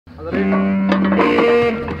Kneel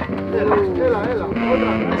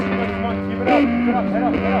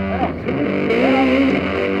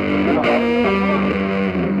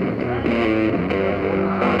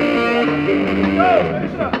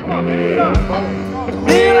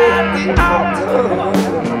at the altar.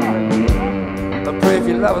 I pray for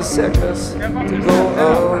your love and sickness to go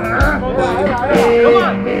away.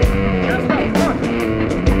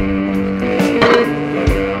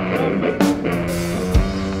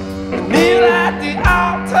 Kneel at the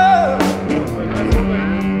altar.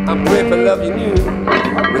 I pray for love you knew,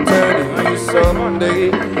 return to you someday.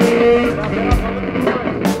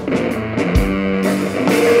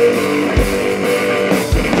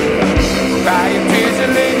 Crying tears, your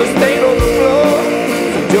leave a stain on the floor.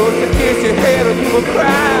 So George can kiss your head or you will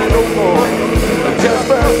cry no more. Just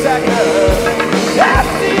for a second, I've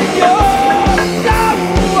seen your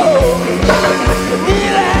sorrow.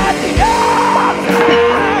 Kneel at the altar.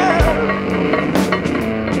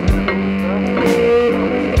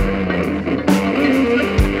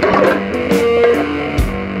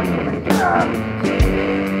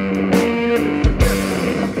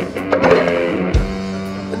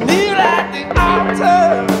 Kneel at the altar.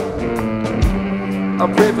 I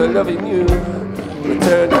pray for loving you,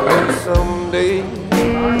 return to you someday.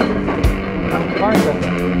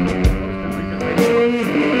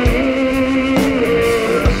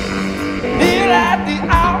 Kneel at the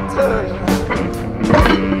altar.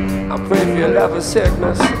 I pray for your love and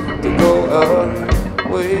sickness to go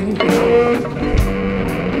away.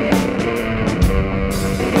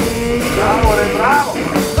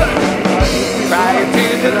 Crying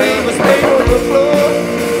tears, your name will stay on the floor.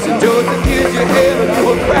 So George will kiss your head and you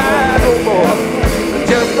will cry no more.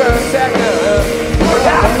 Just for a second,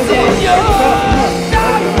 I've seen your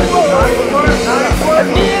sorrow.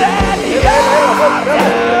 Kneel at the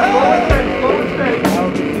altar.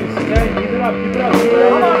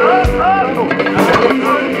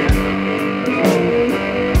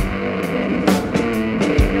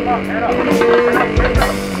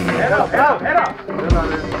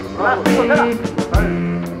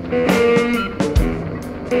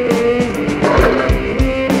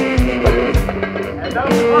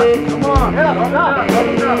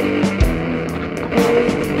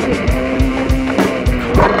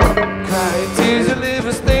 Crying tears, you leave a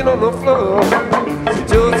stain on the floor. So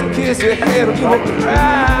George will kiss your head and you won't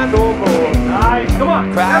cry no more. Come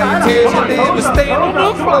on. Crying tears, you leave a stain on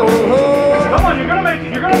the floor. Come on, you're gonna make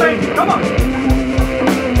it. You're gonna make it. Come on.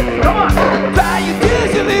 Come on. Crying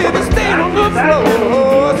tears, you leave a stain on the floor.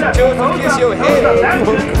 So George will kiss your head and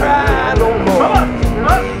you won't cry no more. Come on.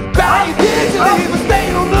 Crying tears, you leave a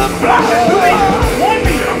stain on the floor. 1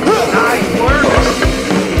 meter. Nice work.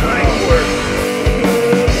 Nice work.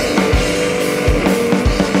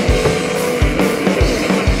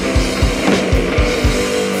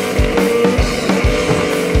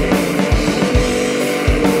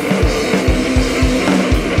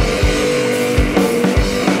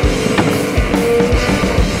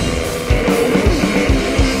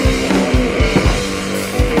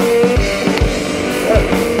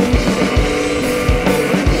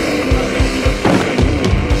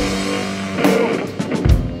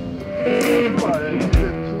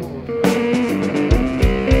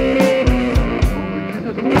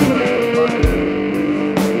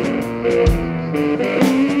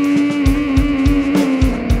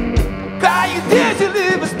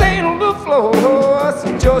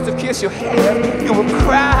 Joseph, kiss your head, you will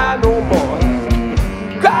cry no more.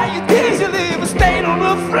 Cry your tears, you leave a stain on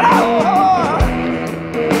the floor.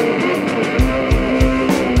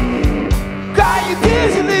 Cry your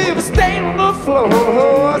tears, you leave a stain on the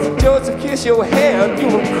floor. So Joseph, kiss your head, you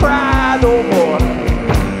will cry no more.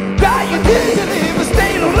 Cry your tears, you leave a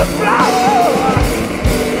stain on the floor.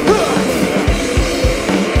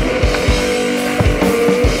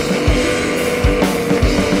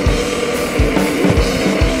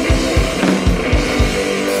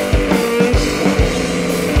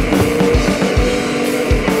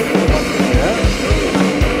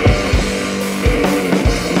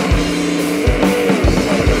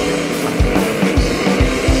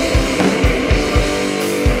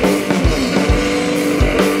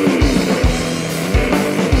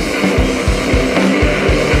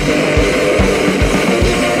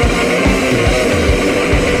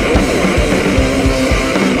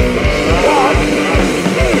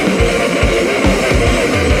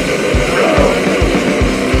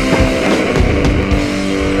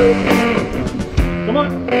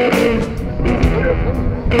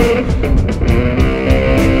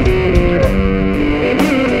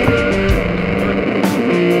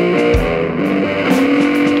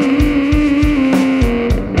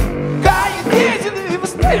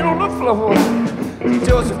 floor.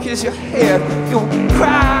 Joseph, kiss your head, you won't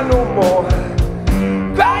cry no more.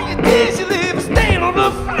 Cry your tears, you leave a stain on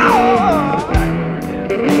the floor.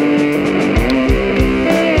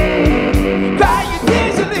 Cry your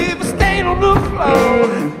tears, you leave a stain on the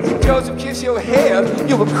floor. Joseph, kiss your head,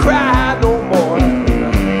 you won't cry no more.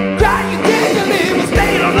 Cry your tears, you leave a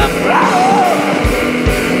stain on the floor.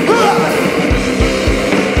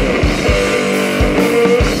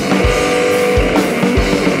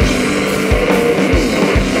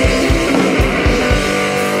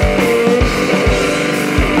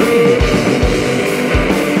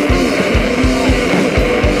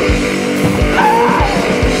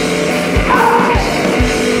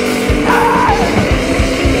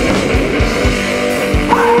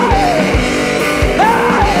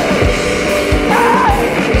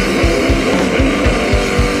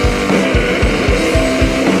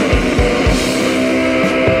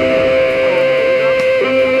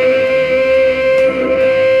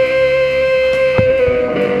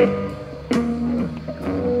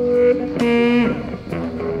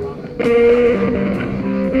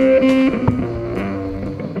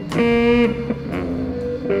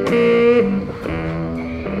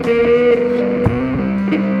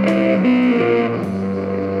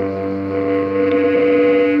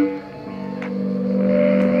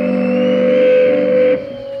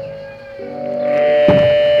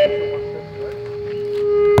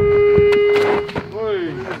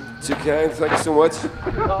 Okay, thank you so much.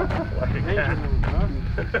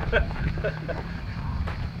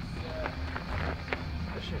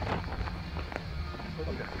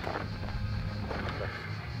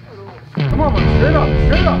 Come on, man. Straight up,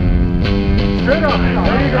 straight up. Straight up.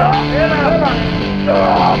 There you go.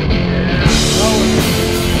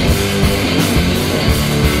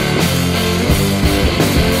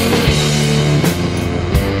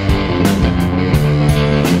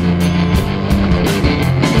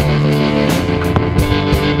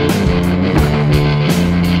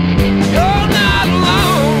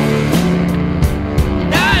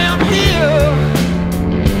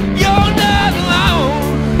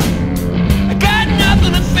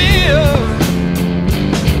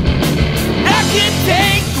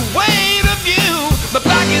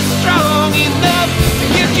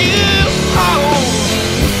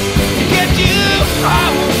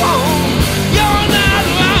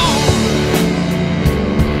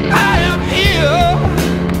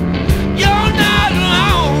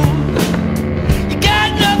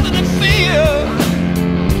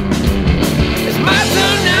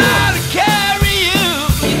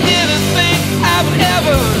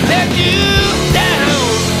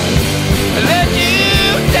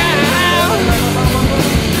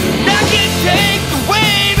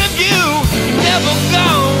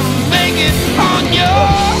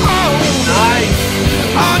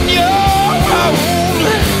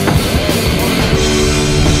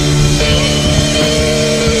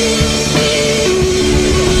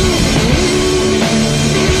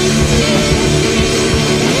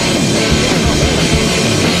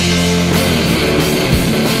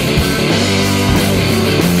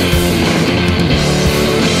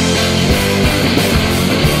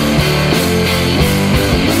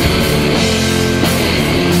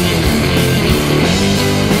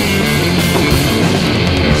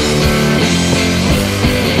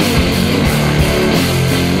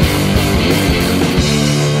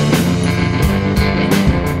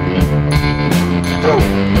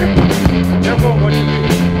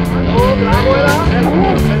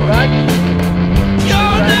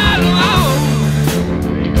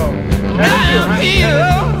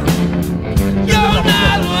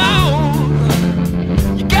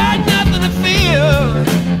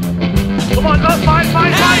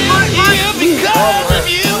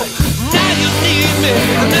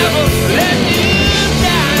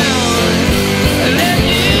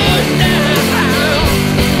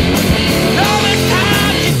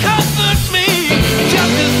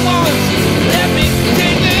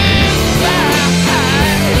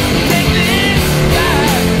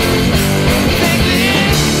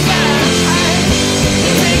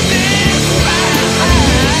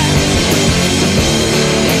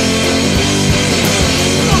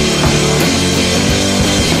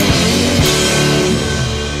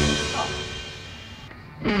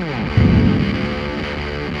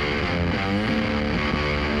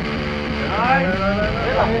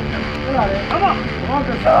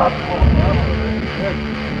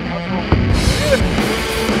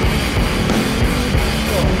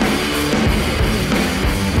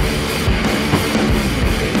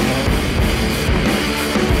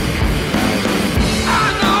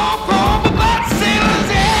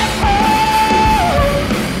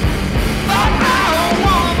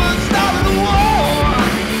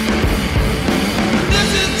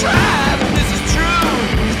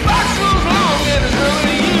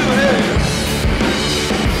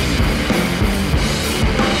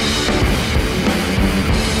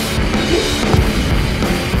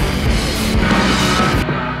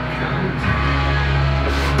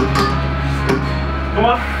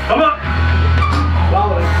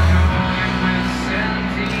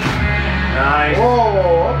 Nice.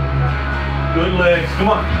 Oh. Good legs. Come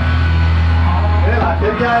on.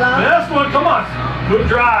 This one. Come on. Good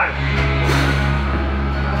drive.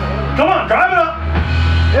 Come on. Drive it up.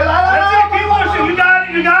 That's it. Keep pushing. You got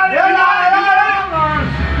it. You got it. You got it. You got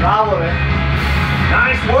it. Bravo, man.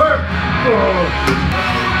 Nice work.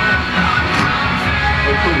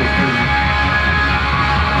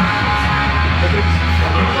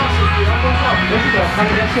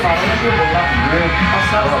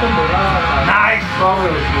 Nice.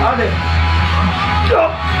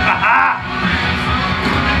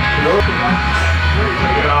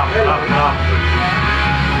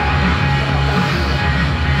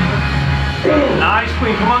 Nice,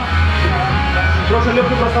 Queen. Come on.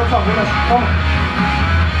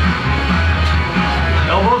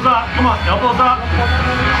 Elbows up. Come on. Elbows up.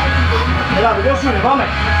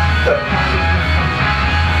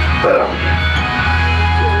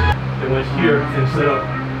 They went here instead of.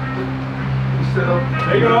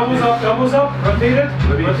 There you go. Elbows up. Elbows up. Rotate it.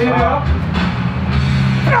 Rotate it up.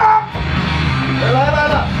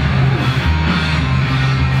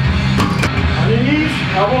 On your knees.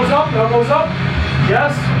 Elbows up. Elbows up.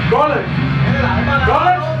 Yes. Roll it. Roll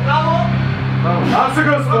it. That's a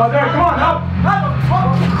good spot. There. Come on. Up.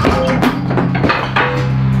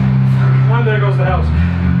 And there goes the house.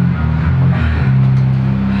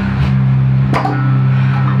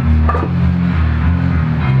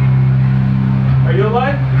 Are you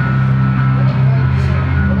alive?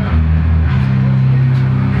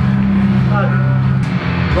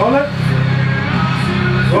 Roll it.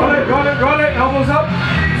 Roll it, roll it, roll it. Elbows up.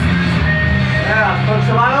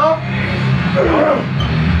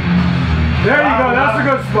 There you go. That's a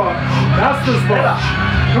good spot. That's the spot.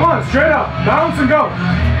 Come on, straight up. Bounce and go.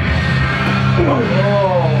 A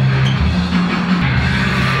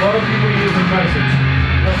lot of people use the triceps.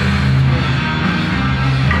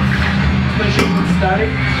 Especially if it's static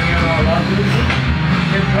and you're not allowed to use it.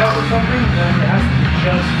 If you have something, then it has to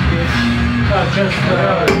be just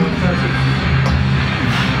triceps.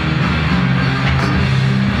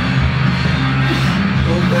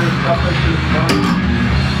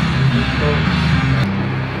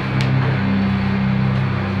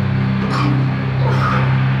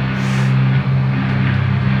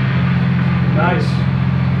 Nice.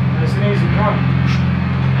 Nice and easy. Come on.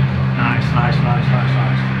 Nice, nice, nice, nice,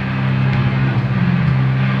 nice.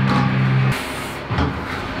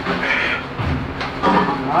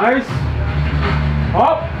 Nice.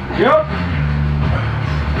 Up. Yep.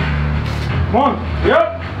 Come on. Yep.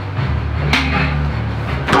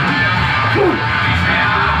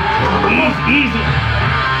 Easy.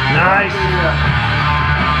 Nice.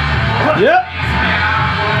 Yep.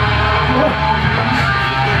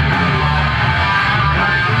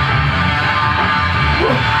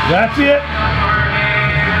 That's it.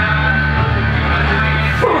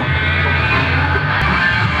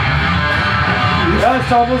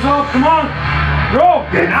 Yes, elbows up. Come on. Go.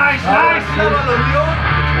 Nice, nice.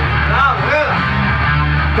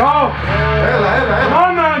 Go. Come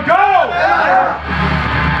on, man. Go.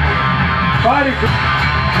 Fight it.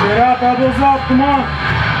 Get up, elbows up. Come on.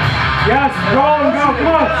 Yes, go and go.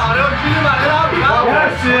 Come on.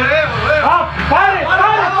 Yes. Up. Fight it.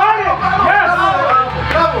 Fight it. Fight it. Yes.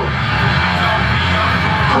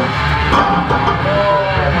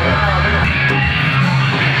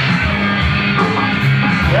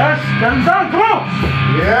 Yes. Get him done. Come on.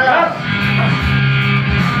 Yes.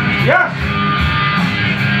 Yes.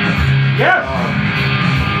 Yes.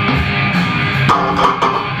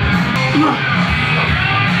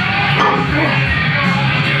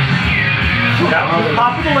 Yeah, on the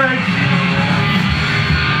top of the legs.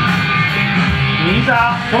 Knees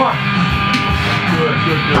out. Come on. Good,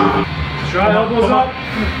 good, good. Try elbows up.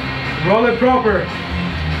 Roll it proper.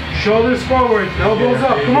 Shoulders forward. Elbows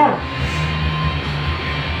up. Come on.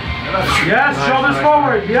 Yes, nice, shoulders nice,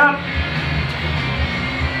 forward. Nice. Yep.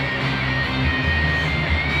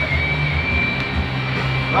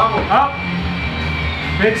 Up.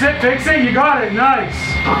 Fix it, fix it. You got it. Nice.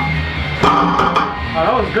 Oh,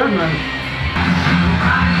 that was good, man.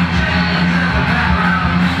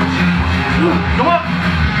 Come on.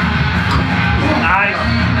 Nice.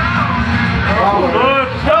 Good.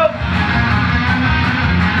 Go.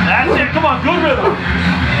 That's it. Come on. Good rhythm.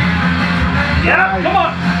 Yeah. Come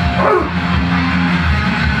on.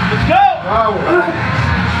 Let's go.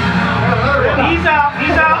 He's out.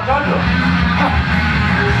 He's out.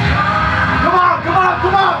 Come on. Come on.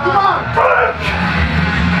 Come on. Come on.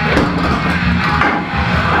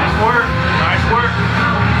 Nice work. Nice work.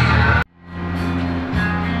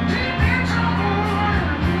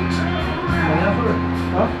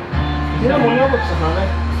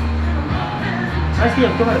 Nice heel,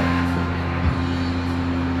 come on.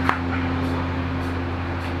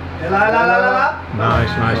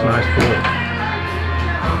 Nice, nice, nice pull.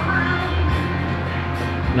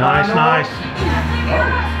 Nice, nice.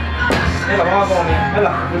 Hela, vamos con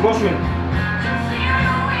hela, we go swing.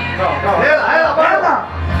 Bravo.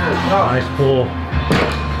 Nice pull.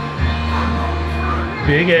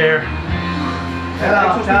 Big air.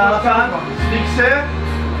 Hela, stick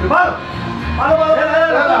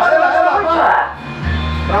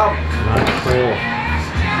Bravo. Nice pull.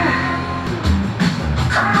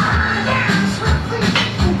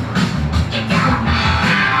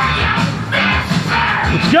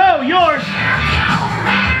 Let's go, yours.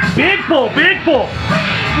 Big pull, big pull.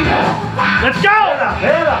 Let's go.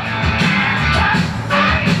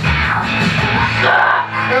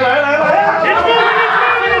 It's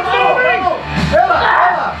moving, it's moving,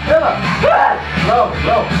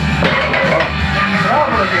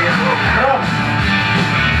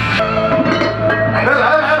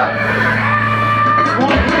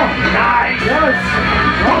 Nice. Yes.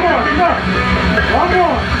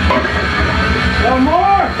 One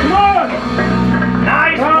more. Come on.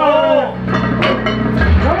 Nice pull.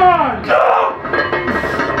 Come on.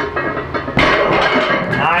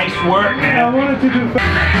 Nice work, I man. wanted to do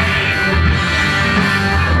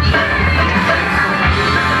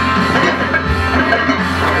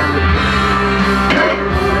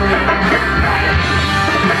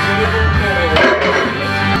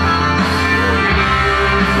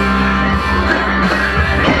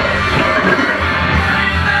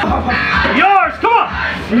Yours, come on.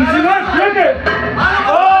 easy left, drink it.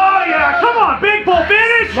 Oh, yeah, come on. Big pull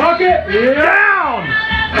finish. Mark it. Yeah. Down.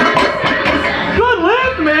 Good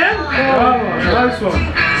lift, man. Nice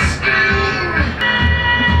one.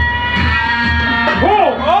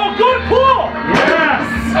 Pull. Oh, good pull. Yes.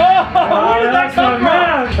 Oh, where did that come from?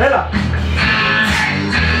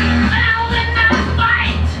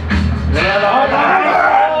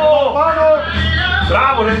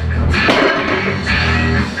 Bravo, Nick.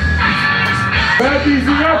 Back easy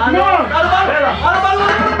left, come on.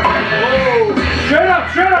 Straight up,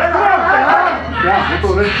 come on.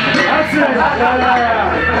 That's it.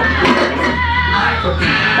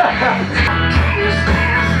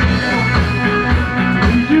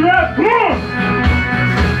 Easy left, come on.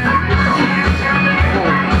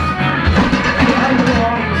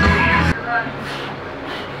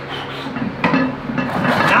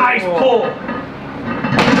 Nice pull.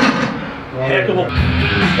 Heck of a...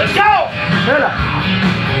 Let's go.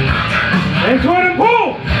 Into it and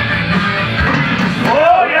pull.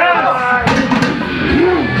 Oh, yeah.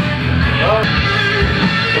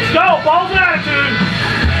 Let's go. Balls and attitude.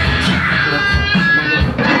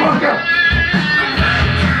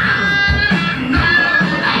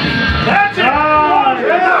 That's it.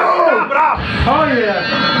 yeah. Bravo. Oh yeah.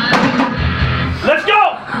 Let's go.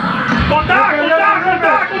 Contact.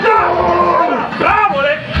 Bravo,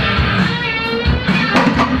 Nick.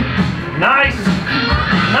 Nice.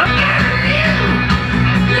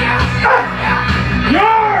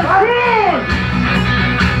 Yours, good.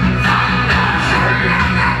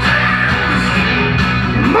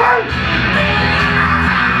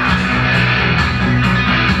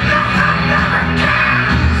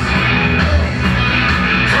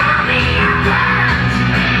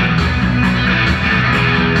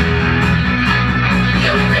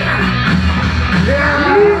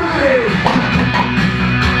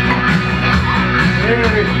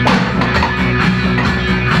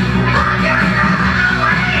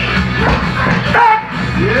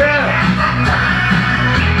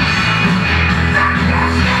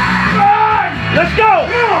 Let's go! Come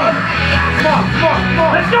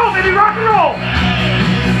on. Let's go, baby, rock and roll!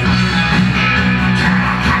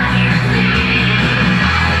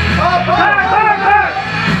 Back!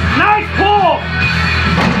 Nice pull!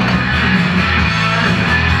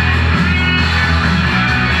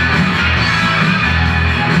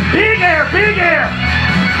 Big air!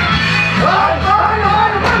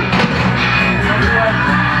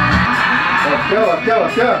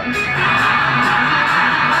 Let's go.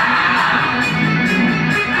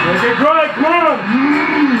 Make it right, come on.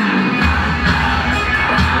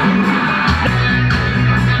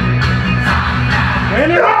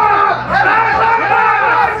 And it Down!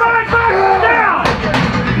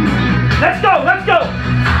 Let's go!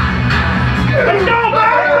 Let's go,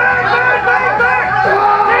 back! Down!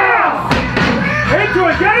 into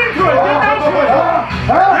it, get into it, get down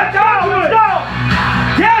to it. Let's go!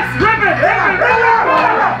 Yes, rip it!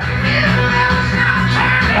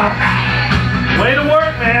 Way to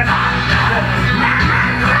work, man.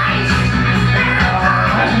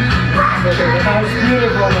 That was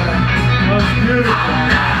beautiful, man.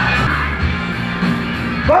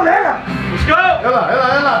 Vale, Let's go! Ela.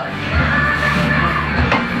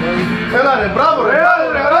 Ela, bravo,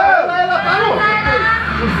 bravo.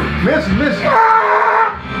 Miss.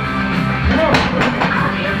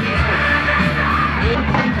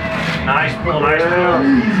 Nice pull, nice pull.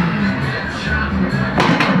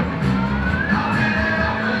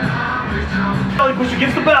 Belly push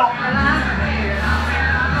against the belt.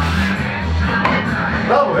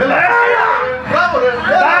 Bravo, ela. Bravo,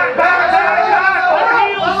 Back. Over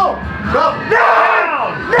heels. Bravo. Down.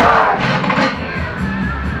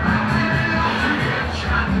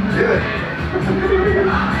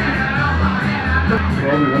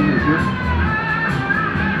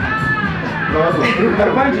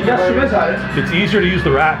 It's easier to use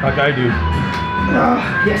the rack like I do.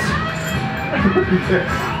 Yes.